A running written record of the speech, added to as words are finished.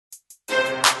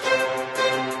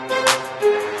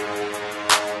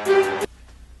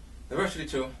Virtually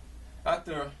Tool,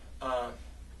 after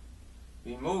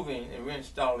removing and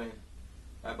reinstalling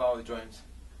my ball joints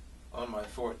on my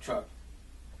Ford truck,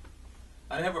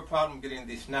 I have a problem getting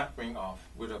the snap ring off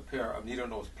with a pair of needle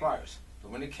nose pliers.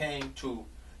 But when it came to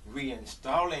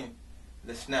reinstalling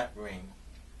the snap ring,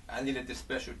 I needed this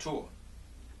special tool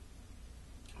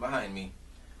behind me,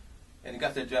 and it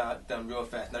got the job done real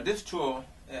fast. Now this tool,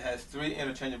 it has 3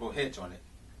 interchangeable heads on it,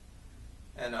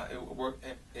 and it worked.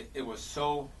 It was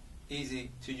so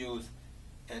easy to use,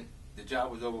 and the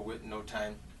job was over with in no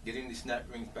time. Getting the snap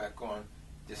rings back on,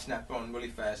 just snapped on really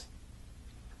fast.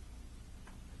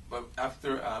 But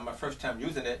after my first time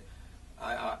using it,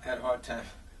 I had a hard time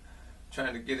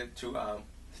trying to get it to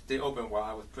stay open while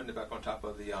I was putting it back on top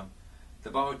of the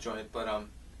ball joint. But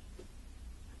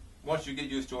once you get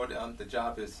used to it, the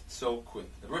job is so quick.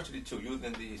 The Virtually Tool,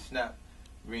 using the snap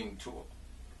ring tool.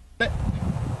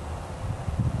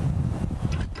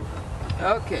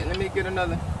 Okay, let me get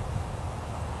another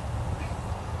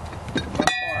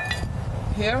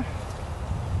here.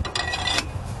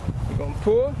 We're gonna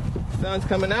pull. Sun's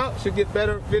coming out. Should get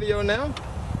better video now.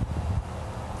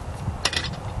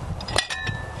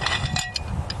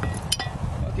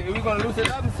 Okay, we're gonna loosen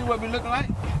it up and see what we look like.